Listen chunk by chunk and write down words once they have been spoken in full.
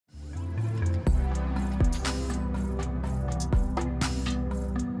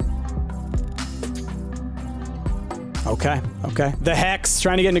Okay, okay. The Hex,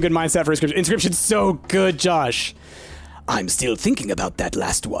 trying to get in a good mindset for Inscryption. Inscryption's so good, Josh. I'm still thinking about that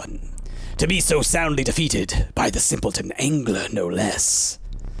last one. To be so soundly defeated by the simpleton angler, no less.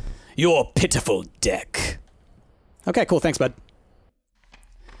 Your pitiful deck. Okay, cool. Thanks, bud.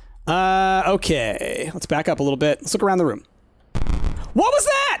 Okay. Let's back up a little bit. Let's look around the room. What was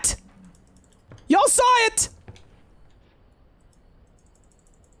that? Y'all saw it?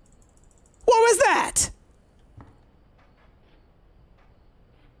 What was that?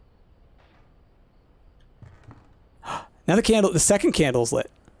 Now the second candle's lit.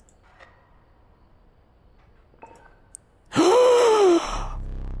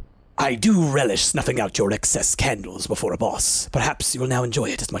 I do relish snuffing out your excess candles before a boss. Perhaps you will now enjoy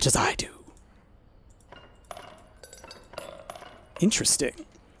it as much as I do. Interesting.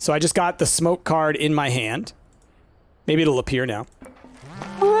 So I just got the smoke card in my hand. Maybe it'll appear now.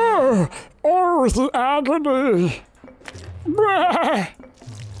 Oh, the agony.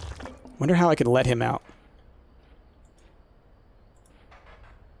 Wonder how I could let him out.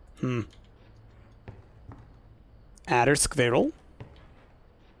 Adder Squirrel.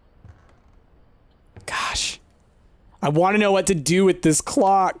 Gosh. I want to know what to do with this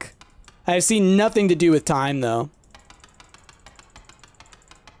clock. I have seen nothing to do with time, though.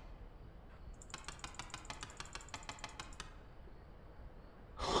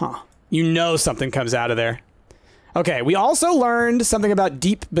 Huh. You know something comes out of there. Okay, we also learned something about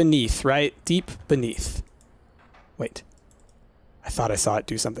deep beneath, right? Deep beneath. Wait. I thought I saw it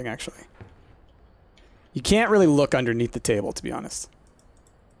do something, actually. You can't really look underneath the table, to be honest.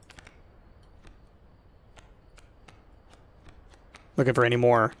 Looking for any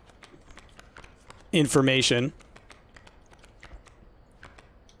more information.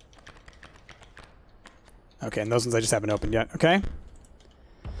 Okay, and those ones I just haven't opened yet. Okay.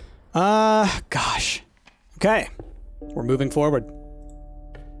 Gosh. Okay. We're moving forward.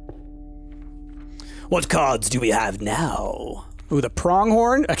 What cards do we have now? Ooh, the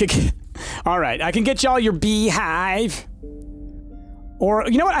pronghorn? I could get... All right, I can get y'all your beehive. Or,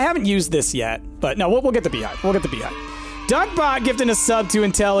 you know what? I haven't used this yet. But no, we'll get the beehive. We'll get the beehive. Dunkbot gifting a sub to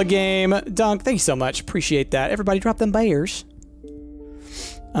IntelliGame. Dunk, thank you so much. Appreciate that. Everybody drop them bears.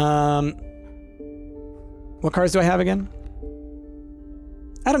 What cards do I have again?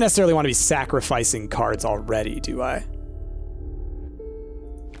 I don't necessarily want to be sacrificing cards already, do I?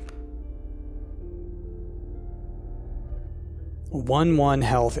 One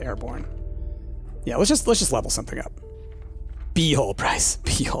health airborne. Yeah, let's just level something up. Beehole price.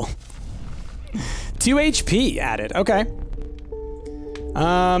 Beehole. 2 HP added. Okay.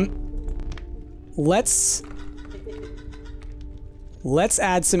 Let's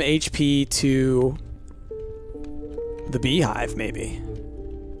add some HP to the beehive, maybe.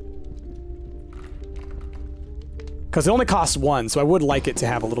 Because it only costs 1, so I would like it to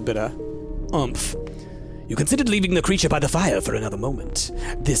have a little bit of oomph. You considered leaving the creature by the fire for another moment.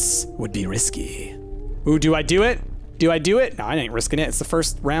 This would be risky. Ooh, do I do it? Do I do it? No, I ain't risking it. It's the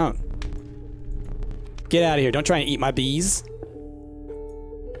first round. Get out of here. Don't try and eat my bees.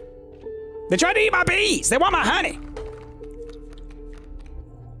 They tried to eat my bees. They want my honey.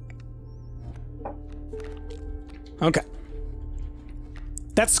 Okay.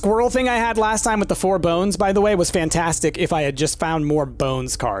 That squirrel thing I had last time with the 4 bones, by the way, was fantastic if I had just found more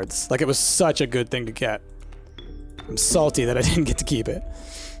bones cards. Like, it was such a good thing to get. I'm salty that I didn't get to keep it.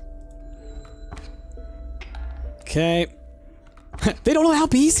 Okay. They don't allow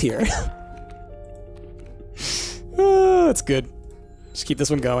bees here. Oh, that's good. Just keep this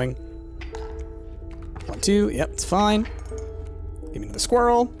one going. 1, 2. Yep, it's fine. Give me another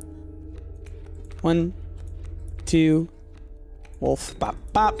squirrel. 1, 2. Wolf. Bop,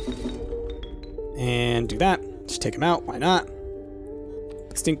 bop. And do that. Just take him out. Why not?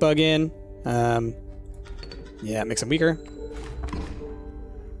 Stink bug in. Yeah, it makes him weaker.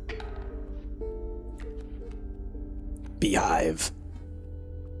 Beehive.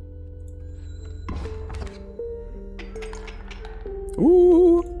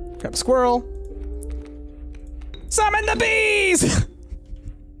 Ooh. Grab a squirrel. Summon the bees!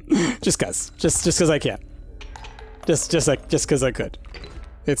 Just cause. Just cause I can. Just cause I could.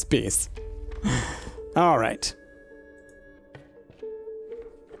 It's bees. All right.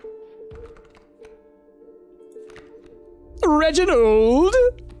 Reginald!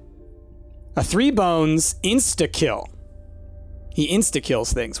 A 3 bones insta-kill. He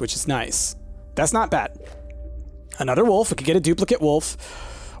insta-kills things, which is nice. That's not bad. Another wolf. We could get a duplicate wolf.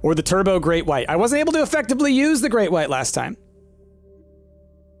 Or the turbo great white. I wasn't able to effectively use the great white last time.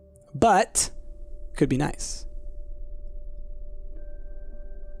 But, could be nice.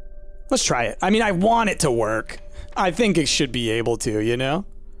 Let's try it. I mean, I want it to work. I think it should be able to, you know?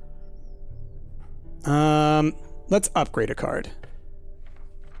 Let's upgrade a card.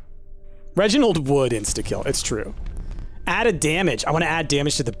 Reginald would insta-kill. It's true. Add a damage. I want to add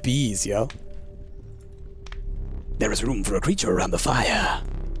damage to the bees, yo. There is room for a creature around the fire.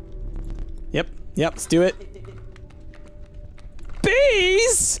 Yep. Yep, let's do it.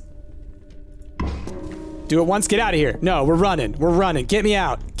 Bees! Do it once, get out of here. No, we're running. We're running. Get me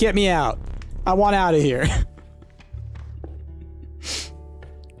out. Get me out. I want out of here.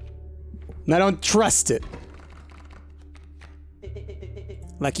 And I don't trust it.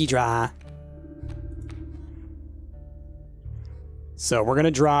 Lucky draw. So we're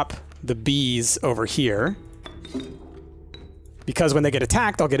gonna drop the bees over here. Because when they get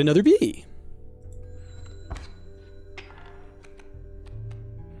attacked, I'll get another bee.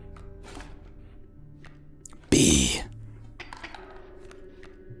 Bee.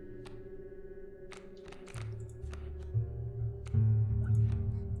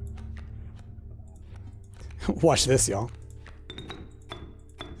 Watch this, y'all.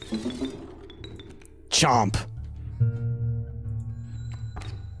 Chomp.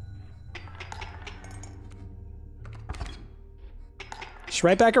 Just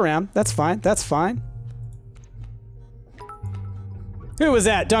right back around. That's fine. That's fine. Who was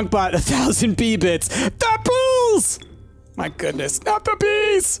that? Dunkbot 1,000 bee bits. The pools! My goodness, not the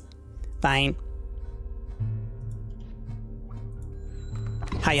bees! Fine.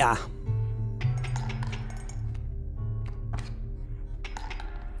 Hiya.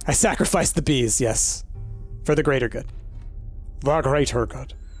 I sacrificed the bees, yes. For the greater good. The greater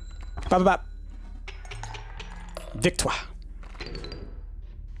good. Ba-ba-ba. Victoire.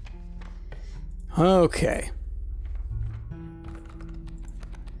 Okay.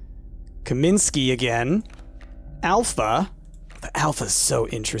 Kaminsky again. Alpha. The alpha's so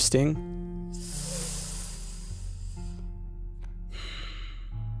interesting.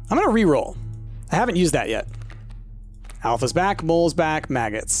 I'm gonna re-roll. I haven't used that yet. Alpha's back, mole's back,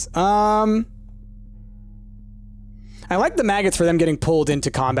 maggots. I like the maggots for them getting pulled into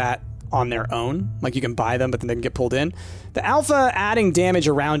combat on their own. Like you can buy them, but then they can get pulled in. The alpha adding damage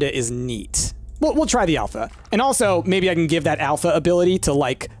around it is neat. We'll try the alpha. And also, maybe I can give that alpha ability to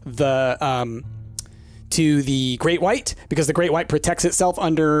like the, to the great white, because the great white protects itself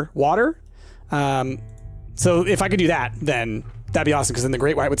underwater. So if I could do that, then that'd be awesome, because then the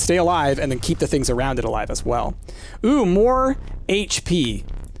great white would stay alive and then keep the things around it alive as well. Ooh, more HP.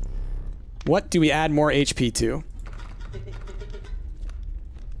 What do we add more HP to?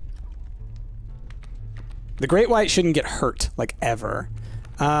 The great white shouldn't get hurt, like, ever.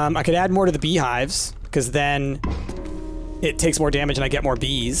 I could add more to the beehives, because then it takes more damage and I get more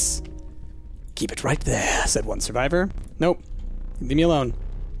bees. Keep it right there, said one survivor. Nope. Leave me alone.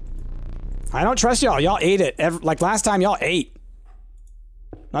 I don't trust y'all. Y'all ate it. Like last time, y'all ate.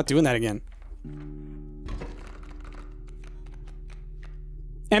 Not doing that again.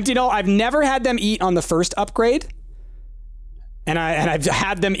 Empty Null, I've never had them eat on the first upgrade. And I've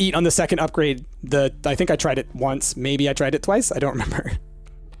had them eat on the second upgrade. I think I tried it once. Maybe I tried it twice. I don't remember.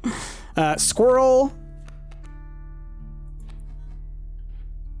 Squirrel.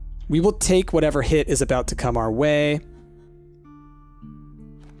 We will take whatever hit is about to come our way.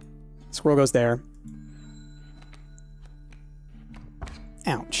 Squirrel goes there.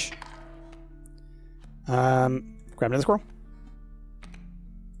 Ouch. Grab another squirrel.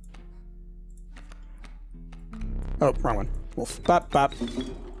 Oh, wrong one. Wolf. Bop, bop.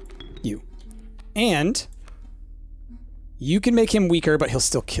 You. And you can make him weaker, but he'll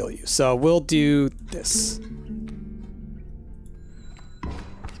still kill you. So we'll do this.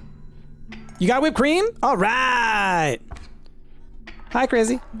 You got whipped cream? All right. Hi,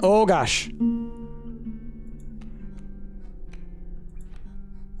 Crazy. Oh, gosh.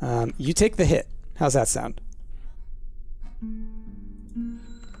 You take the hit. How's that sound?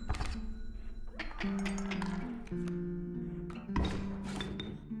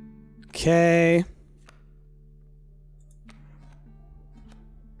 Okay.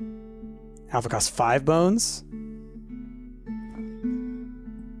 Alpha costs 5 bones.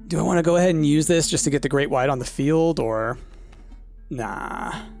 Do I want to go ahead and use this just to get the Great White on the field, or...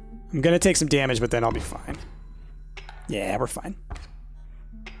 Nah. I'm gonna take some damage, but then I'll be fine. Yeah, we're fine.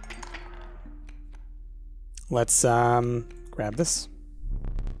 Let's, grab this.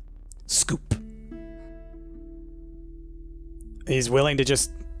 Scoop. He's willing to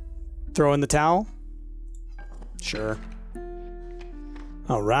just throw in the towel? Sure.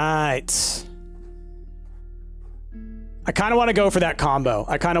 All right. I kind of want to go for that combo.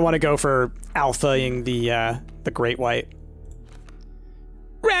 I kind of want to go for alphaing the Great White.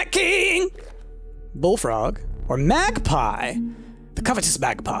 Wreck! king! Bullfrog or magpie? The covetous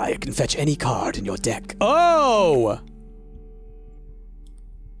magpie can fetch any card in your deck. Oh!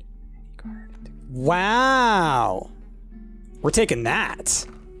 Wow. We're taking that.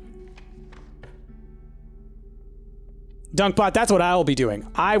 Dunkbot, that's what I will be doing.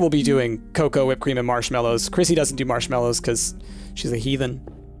 I will be doing cocoa, whipped cream, and marshmallows. Chrissy doesn't do marshmallows because she's a heathen.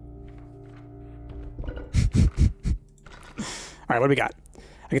 All right, what do we got?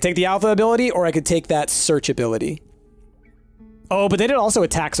 I could take the alpha ability, or I could take that search ability. Oh, but then it also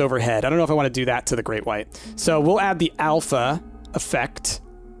attacks overhead. I don't know if I want to do that to the Great White. So we'll add the alpha effect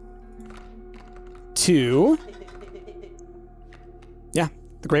to... yeah,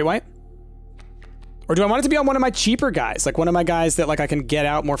 the Great White. Or do I want it to be on one of my cheaper guys? Like one of my guys that like I can get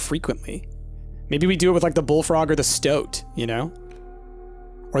out more frequently. Maybe we do it with like the Bullfrog or the Stoat, you know?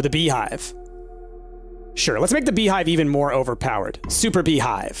 Or the Beehive. Sure, let's make the Beehive even more overpowered. Super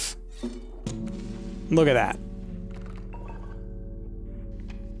Beehive. Look at that.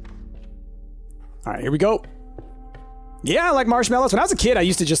 All right, here we go. Yeah, I like marshmallows. When I was a kid, I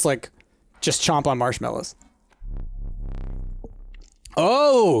used to just chomp on marshmallows.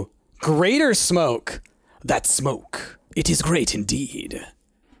 Oh, greater smoke. That smoke. It is great indeed.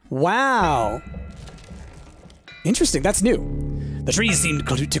 Wow. Interesting, that's new. The trees seemed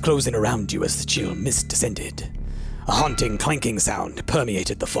to close in around you as the chill mist descended. A haunting, clanking sound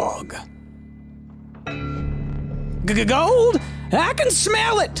permeated the fog. Gold? I can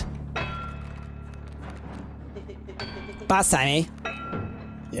smell it! Bye, Sammy.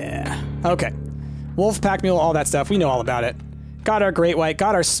 Yeah. Okay. Wolf, pack mule, all that stuff. We know all about it. Got our Great White,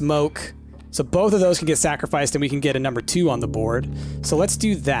 got our smoke. So both of those can get sacrificed and we can get a number 2 on the board. So let's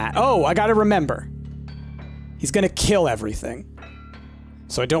do that. Oh, I gotta remember. He's gonna kill everything.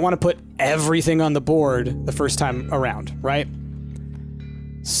 So I don't want to put everything on the board the first time around, right?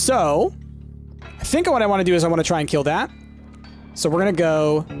 So, I think what I want to do is I want to try and kill that. So we're gonna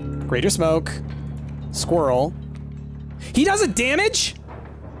go Greater Smoke, Squirrel. He doesn't damage?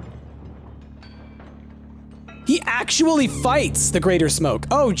 He actually fights the Greater Smoke.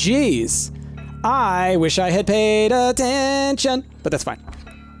 Oh, geez. I wish I had paid attention, but that's fine.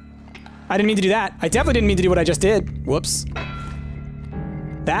 I didn't mean to do that. I definitely didn't mean to do what I just did. Whoops.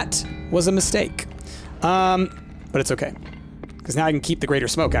 That was a mistake. But it's okay. Because now I can keep the Greater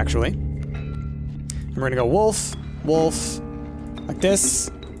Smoke, actually. And we're gonna go Wolf, Wolf, like this.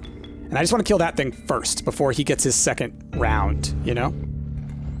 And I just want to kill that thing first before he gets his second round, you know?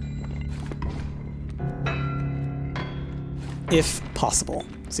 If possible.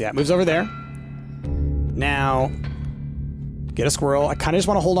 So yeah, it moves over there. Now, get a squirrel. I kind of just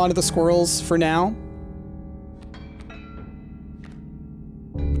want to hold on to the squirrels for now.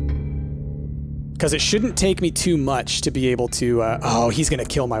 Because it shouldn't take me too much to be able to... oh, he's going to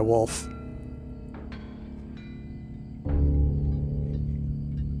kill my wolf.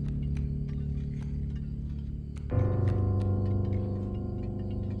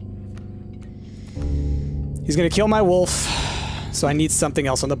 He's going to kill my wolf, so I need something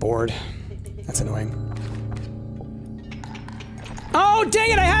else on the board. That's annoying. Oh,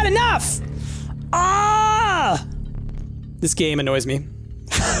 dang it, I had enough! Ah! This game annoys me.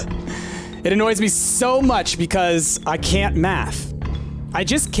 It annoys me so much because I can't math. I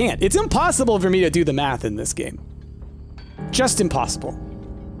just can't. It's impossible for me to do the math in this game. Just impossible.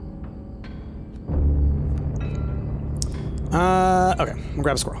 Okay, we'll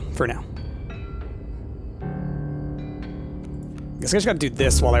grab a squirrel for now. I guess I just gotta do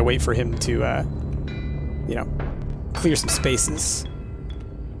this while I wait for him to, you know, clear some spaces.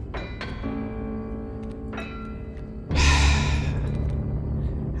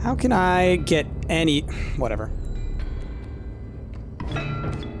 How can I get any... whatever.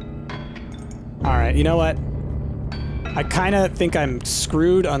 Alright, you know what? I kind of think I'm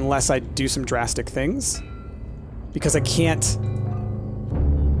screwed unless I do some drastic things. Because I can't...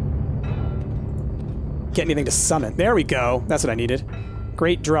 get anything to summon. There we go. That's what I needed.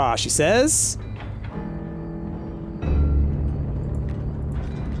 Great draw, she says.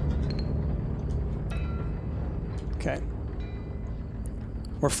 Okay.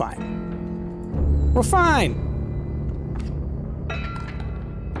 We're fine. We're fine!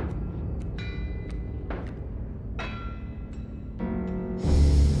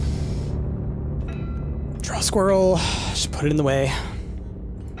 Draw a squirrel. Just put it in the way.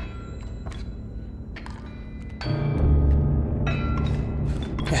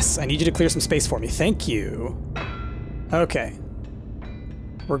 Yes, I need you to clear some space for me. Thank you. Okay.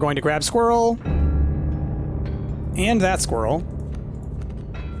 We're going to grab squirrel. And that squirrel.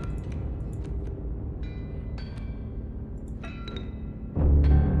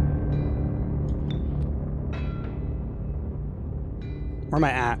 Where am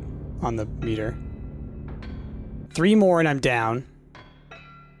I at on the meter? 3 more and I'm down.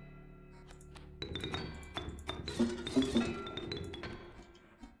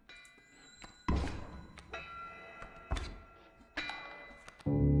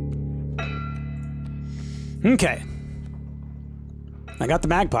 Okay. I got the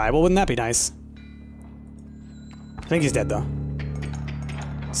magpie. Well, wouldn't that be nice? I think he's dead, though.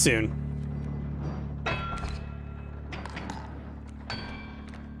 Soon.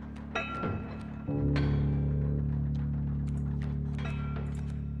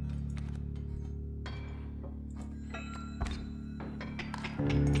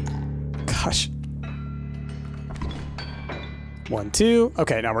 Gosh. 1, 2.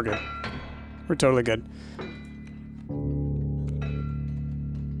 Okay, now we're good. We're totally good.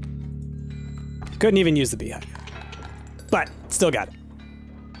 Couldn't even use the beehive. But, still got it.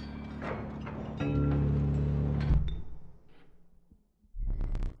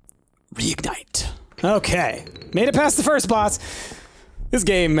 Reignite. Okay. Made it past the first boss. This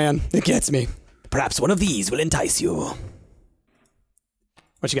game, man, it gets me. Perhaps one of these will entice you.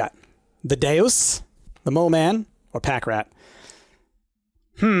 What you got? The Deus? The Mole Man? Or Pack Rat?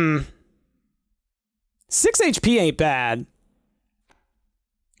 6 HP ain't bad.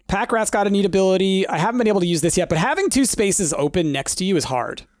 Pack Rat's got a neat ability. I haven't been able to use this yet, but having 2 spaces open next to you is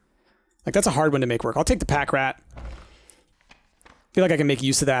hard. Like, that's a hard one to make work. I'll take the Pack Rat. Feel like I can make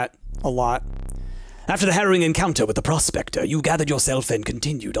use of that a lot. After the harrowing encounter with the Prospector, you gathered yourself and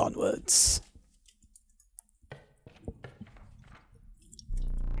continued onwards.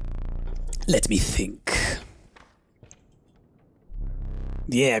 Let me think.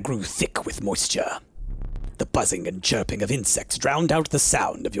 The air grew thick with moisture. The buzzing and chirping of insects drowned out the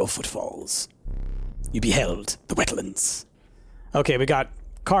sound of your footfalls. You beheld the wetlands. Okay, we got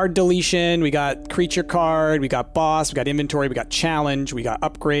card deletion, we got creature card, we got boss, we got inventory, we got challenge, we got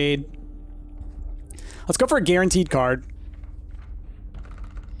upgrade. Let's go for a guaranteed card.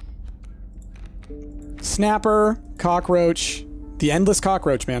 Snapper, cockroach, the endless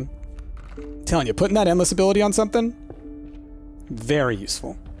cockroach, man. I'm telling you, putting that endless ability on something, very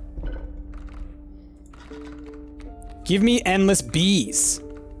useful. Give me endless bees.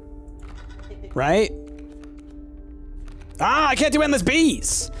 Right? Ah, I can't do endless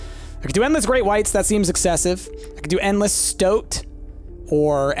bees. I could do endless great whites. That seems excessive. I could do endless stoat,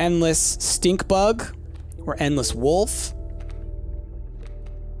 or endless stink bug, or endless wolf.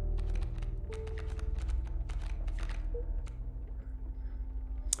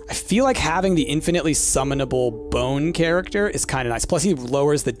 I feel like having the infinitely summonable bone character is kind of nice. Plus, he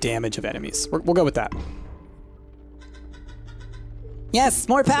lowers the damage of enemies. We'll go with that. Yes,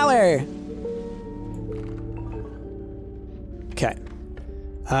 more power! Okay.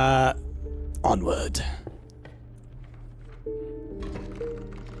 Onward.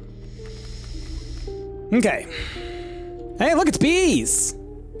 Okay. Hey, look, it's bees!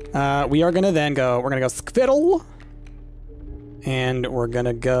 We are gonna then go, we're gonna go fiddle. And we're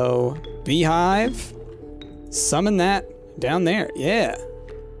gonna go beehive. Summon that down there, yeah.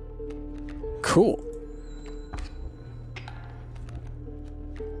 Cool.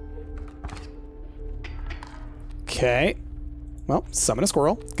 Okay. Well, summon a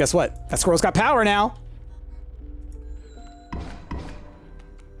squirrel. Guess what? That squirrel's got power now.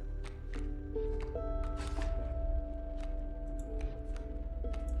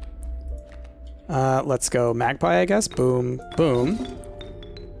 Let's go magpie, I guess. Boom, boom.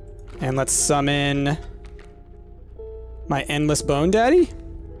 And let's summon my endless bone daddy?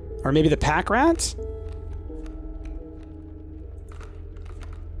 Or maybe the pack rat?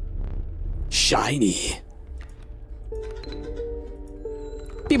 Shiny.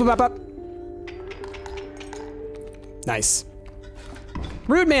 Beep bop bop. Nice.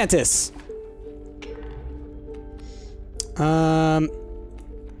 Rude mantis. Let's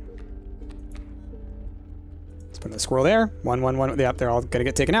put the squirrel there. 1, 1, 1. Yep, they're all gonna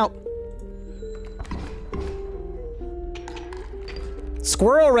get taken out.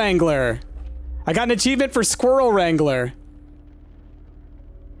 Squirrel Wrangler. I got an achievement for Squirrel Wrangler.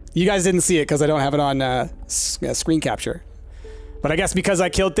 You guys didn't see it because I don't have it on screen capture. But I guess because I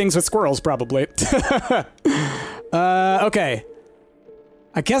killed things with squirrels, probably. Okay.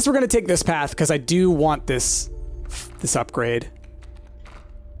 I guess we're gonna take this path because I do want this upgrade.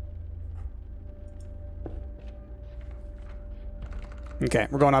 Okay,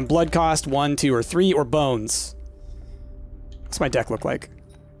 we're going on blood cost, 1, 2, or 3, or bones. What's my deck look like?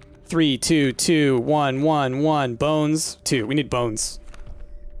 3, 2, 2, 1, 1, 1, bones, 2. We need bones.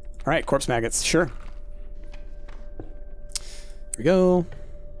 All right, corpse maggots, sure. Here we go.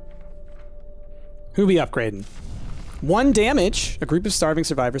 Who we upgrading? 1 damage. A group of starving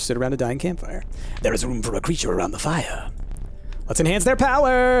survivors stood around a dying campfire. There is room for a creature around the fire. Let's enhance their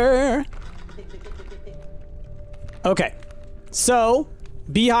power. Okay. So,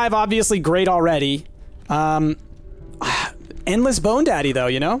 Beehive obviously great already. Endless Bone Daddy though,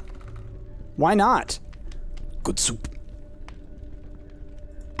 you know? Why not? Good soup.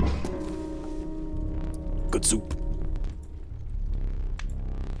 Good soup.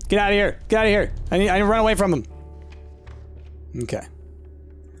 Get out of here. Get out of here. I need to run away from him. Okay.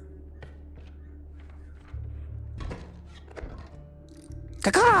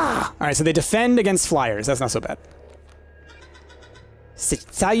 Caca! Alright, so they defend against flyers. That's not so bad.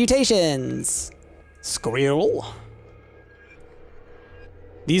 Salutations! Squirrel.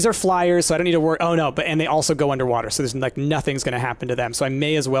 These are flyers, so I don't need to worry. Oh no, and they also go underwater, so there's like nothing's gonna happen to them. So I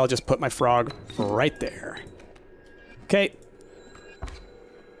may as well just put my frog right there. Okay.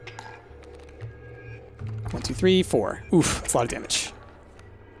 1, 2, 3, 4. Oof, that's a lot of damage.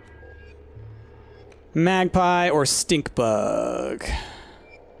 Magpie or stink bug.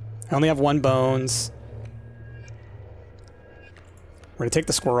 I only have 1 bones. We're gonna take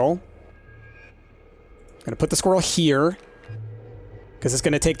the squirrel. Gonna put the squirrel here. Because it's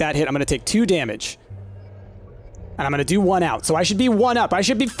gonna take that hit. I'm gonna take 2 damage. And I'm gonna do 1 out. So I should be 1 up. I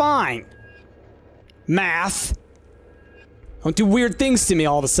should be fine. Math. Don't do weird things to me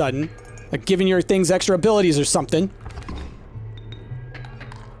all of a sudden. Like giving your things extra abilities or something.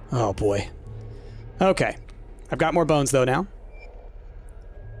 Oh boy. Okay. I've got more bones though now.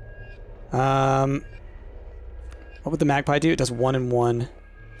 What would the magpie do? It does 1 and 1.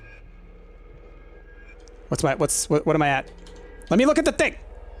 What am I at? Let me look at the thing.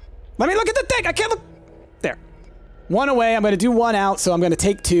 Let me look at the thing. I can't look. There. 1 away. I'm going to do 1 out, so I'm going to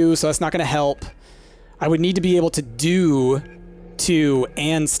take 2, so that's not going to help. I would need to be able to do 2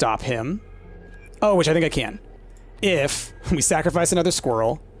 and stop him. Oh, which I think I can. If we sacrifice another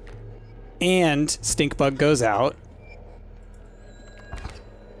squirrel and stink bug goes out.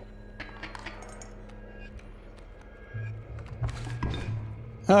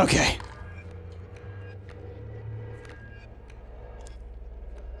 Okay.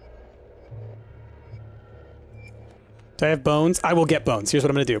 Do I have bones? I will get bones. Here's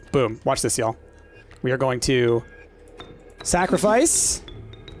what I'm going to do. Boom. Watch this, y'all. We are going to sacrifice.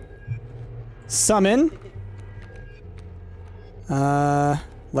 Summon.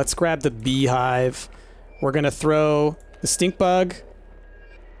 Let's grab the beehive. We're going to throw the stink bug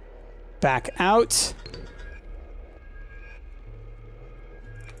back out.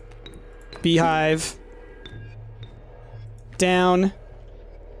 Beehive. Down.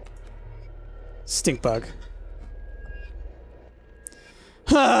 Stink bug.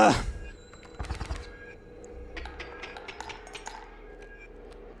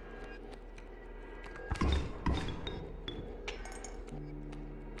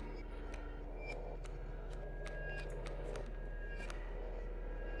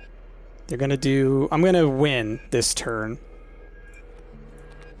 They're gonna do... I'm gonna win this turn.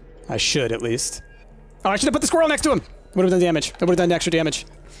 I should, at least. Oh, I should have put the squirrel next to him! Would have done damage. That would have done extra damage.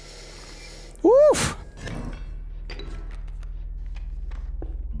 Woo!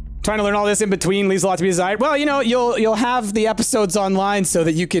 Trying to learn all this in between leaves a lot to be desired. Well, you know, you'll have the episodes online so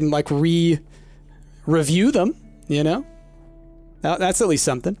that you can like review them, you know? That's at least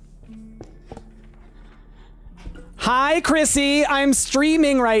something. Hi, Chrissy. I'm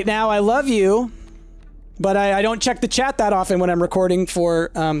streaming right now. I love you. But I don't check the chat that often when I'm recording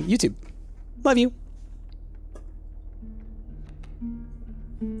for YouTube. Love you.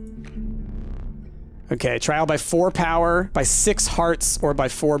 Okay, trial by 4 power, by 6 hearts, or by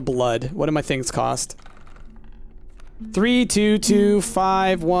 4 blood. What do my things cost? 3, 2, 2,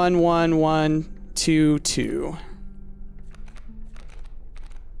 5, 1, 1, 1, 2, 2.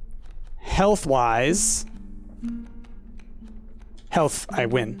 Health-wise... Health, I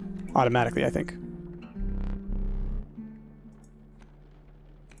win. Automatically, I think.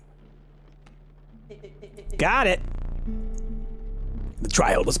 Got it! The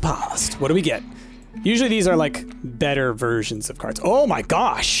trial was passed. What do we get? Usually these are like better versions of cards. Oh my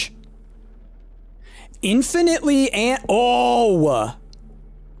gosh! Infinitely and... Oh!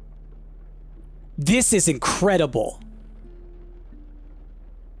 This is incredible.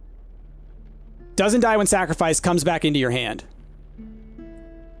 Doesn't die when sacrificed, comes back into your hand.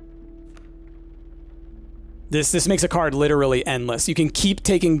 This makes a card literally endless. You can keep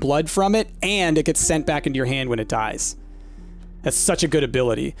taking blood from it, and it gets sent back into your hand when it dies. That's such a good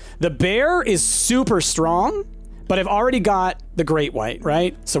ability. The bear is super strong, but I've already got the great white,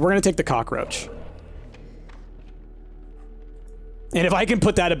 right? So we're gonna take the cockroach. And if I can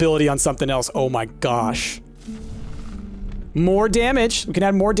put that ability on something else, oh my gosh. More damage. We can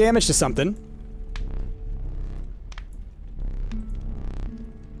add more damage to something.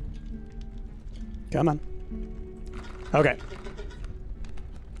 Come on. Okay.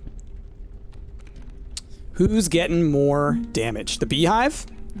 Who's getting more damage? The beehive?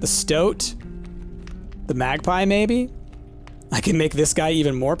 The stoat? The magpie, maybe? I can make this guy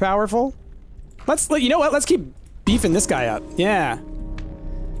even more powerful? You know what? Let's keep beefing this guy up. Yeah.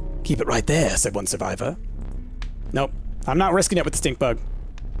 Keep it right there, said one survivor. Nope. I'm not risking it with the stink bug.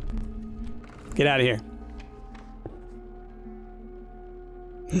 Get out of here.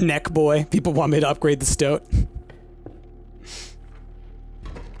 Neck boy. People want me to upgrade the stoat.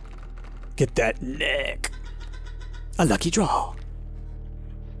 Get that neck. A lucky draw.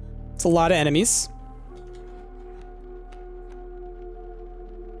 It's a lot of enemies.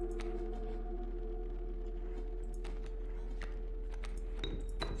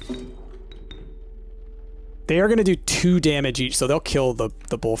 They are going to do 2 damage each, so they'll kill the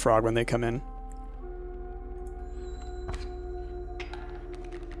bullfrog when they come in.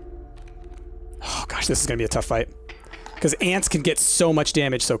 Oh gosh, this is going to be a tough fight. Because ants can get so much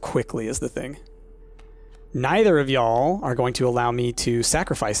damage so quickly is the thing. Neither of y'all are going to allow me to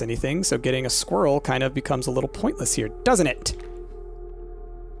sacrifice anything, so getting a squirrel kind of becomes a little pointless here, doesn't it?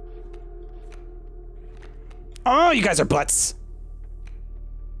 Oh, you guys are butts!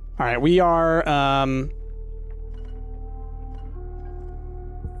 Alright, we are,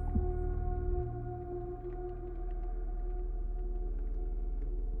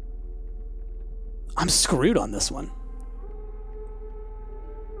 I'm screwed on this one.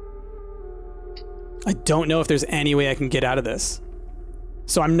 I don't know if there's any way I can get out of this.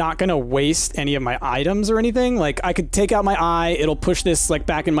 So I'm not gonna waste any of my items or anything. Like, I could take out my eye, it'll push this like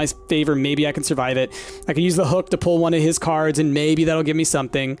back in my favor, maybe I can survive it. I could use the hook to pull one of his cards and maybe that'll give me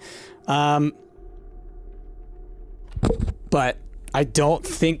something. But I don't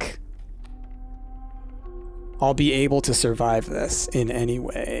think I'll be able to survive this in any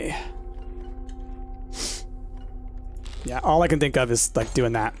way. Yeah, all I can think of is like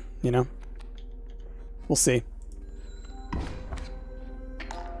doing that, you know? We'll see.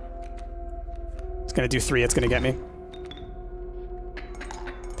 It's gonna do 3, it's gonna get me.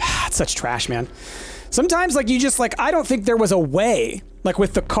 It's such trash, man. Sometimes, like, you just, like, I don't think there was a way. Like,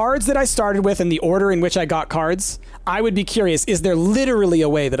 with the cards that I started with and the order in which I got cards, I would be curious, is there literally a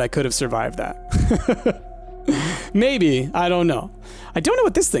way that I could have survived that? Maybe, I don't know. I don't know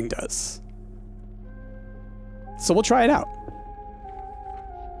what this thing does. So we'll try it out.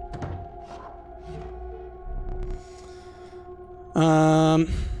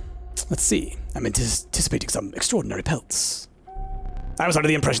 Let's see. I'm anticipating some extraordinary pelts. I was under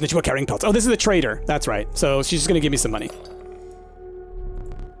the impression that you were carrying pelts. Oh, this is a trader. That's right. So she's just gonna give me some money.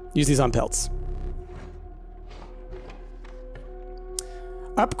 Use these on pelts.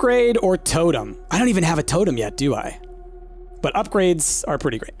 Upgrade or totem? I don't even have a totem yet, do I? But upgrades are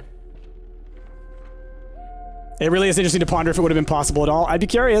pretty great. It really is interesting to ponder if it would have been possible at all. I'd be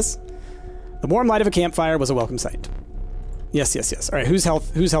curious. The warm light of a campfire was a welcome sight. Yes, yes, yes. All right, whose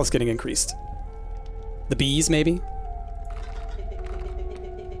health's getting increased? The bees, maybe?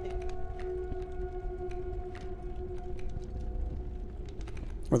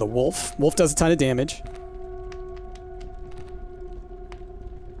 Or the wolf. Wolf does a ton of damage.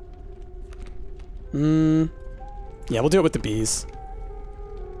 Yeah, we'll do it with the bees.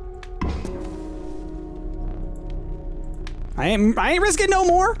 I ain't risking no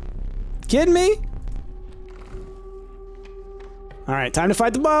more. Kidding me? All right, time to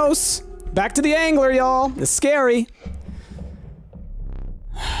fight the boss. Back to the angler, y'all. It's scary.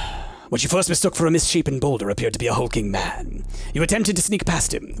 What you first mistook for a misshapen boulder appeared to be a hulking man. You attempted to sneak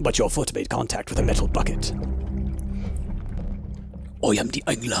past him, but your foot made contact with a metal bucket. I am the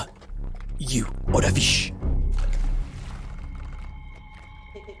angler. You are a fish.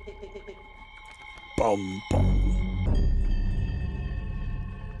 Bum, bum.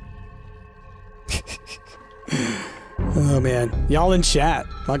 Oh man, y'all in chat.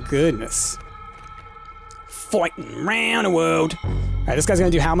 My goodness. Fighting around the world. Alright, this guy's gonna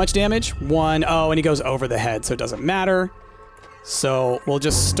do how much damage? 1. Oh, and he goes over the head, so it doesn't matter. So we'll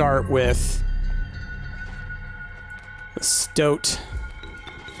just start with the stoat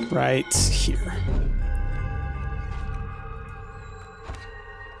right here.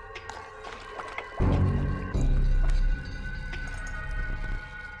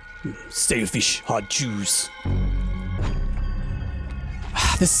 Stale fish, hard chews.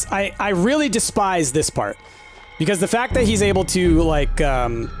 This, I really despise this part. Because the fact that he's able to, like,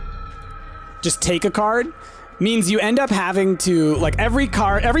 just take a card means you end up having to, like, every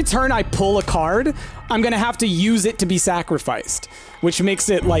turn I pull a card, I'm gonna have to use it to be sacrificed, which makes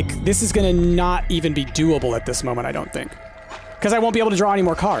it like this is gonna not even be doable at this moment, I don't think, because I won't be able to draw any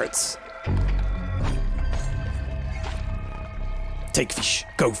more cards. Take fish,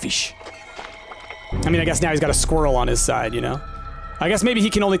 go fish. I mean, I guess now he's got a squirrel on his side, you know? I guess maybe he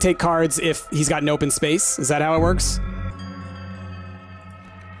can only take cards if he's got an open space. Is that how it works?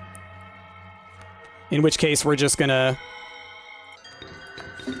 In which case, we're just gonna...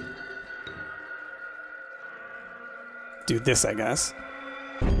 do this, I guess.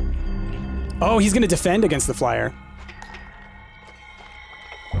 Oh, he's gonna defend against the flyer.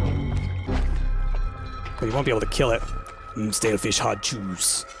 But he won't be able to kill it. Stale fish, hard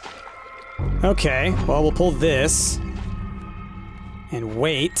choose. Okay, well, we'll pull this. And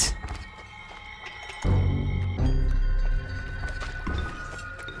wait.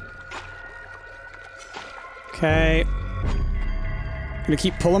 Okay. I'm gonna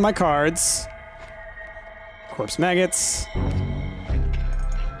keep pulling my cards. Corpse maggots.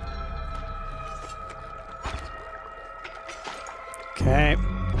 Okay.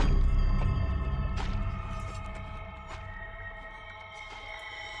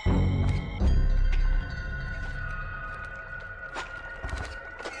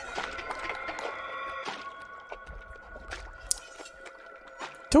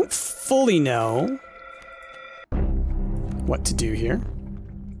 Don't fully know what to do here.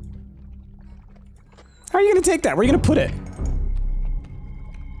 How are you gonna take that? Where are you gonna put it?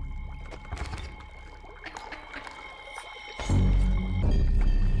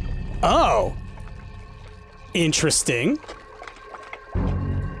 Oh! Interesting.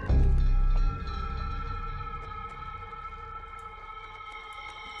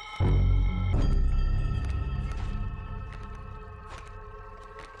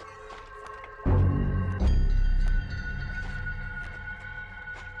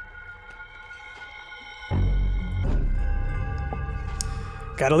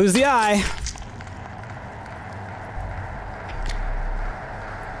 Gotta lose the eye.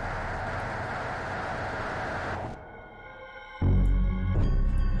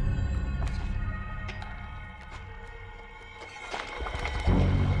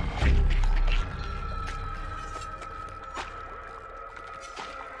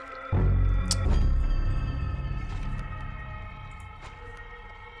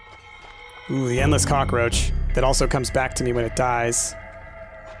 Ooh, the endless cockroach that also comes back to me when it dies.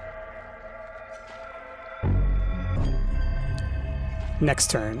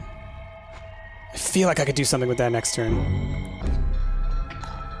 Next turn. I feel like I could do something with that next turn.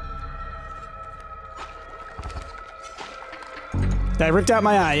 I ripped out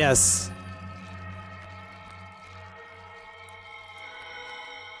my eye, yes.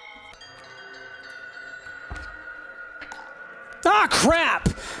 Ah, crap!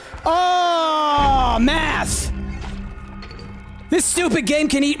 Oh, math! This stupid game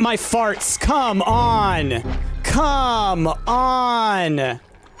can eat my farts. Come on! Come on!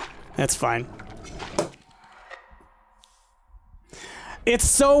 That's fine. It's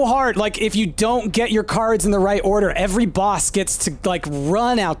so hard. Like, if you don't get your cards in the right order, every boss gets to, like,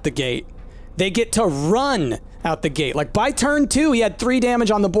 run out the gate. They get to run out the gate. Like, by turn 2, he had 3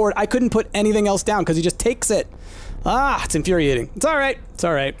 damage on the board. I couldn't put anything else down because he just takes it. Ah, it's infuriating. It's alright. It's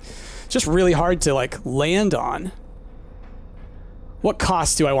alright. It's just really hard to, like, land on. What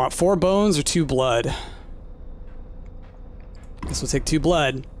cost do I want? 4 bones or 2 blood? Guess we'll take 2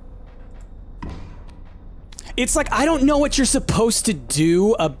 blood. It's like, I don't know what you're supposed to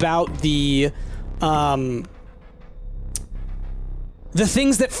do about the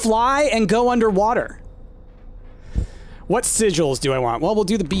things that fly and go underwater. What sigils do I want? Well, we'll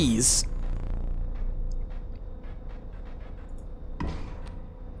do the bees.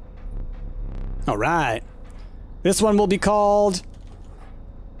 All right. This one will be called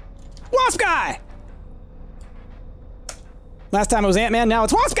Wasp Guy. Last time it was Ant-Man, now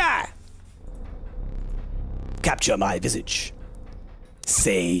it's Wasp Guy. Capture my visage.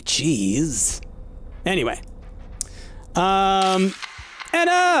 Say cheese. Anyway.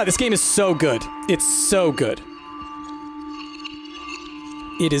 This game is so good. It's so good.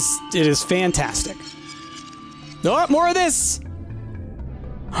 It is fantastic. Oh, more of this.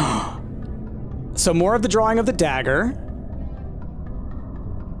 So more of the drawing of the dagger.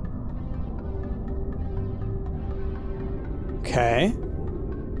 Okay.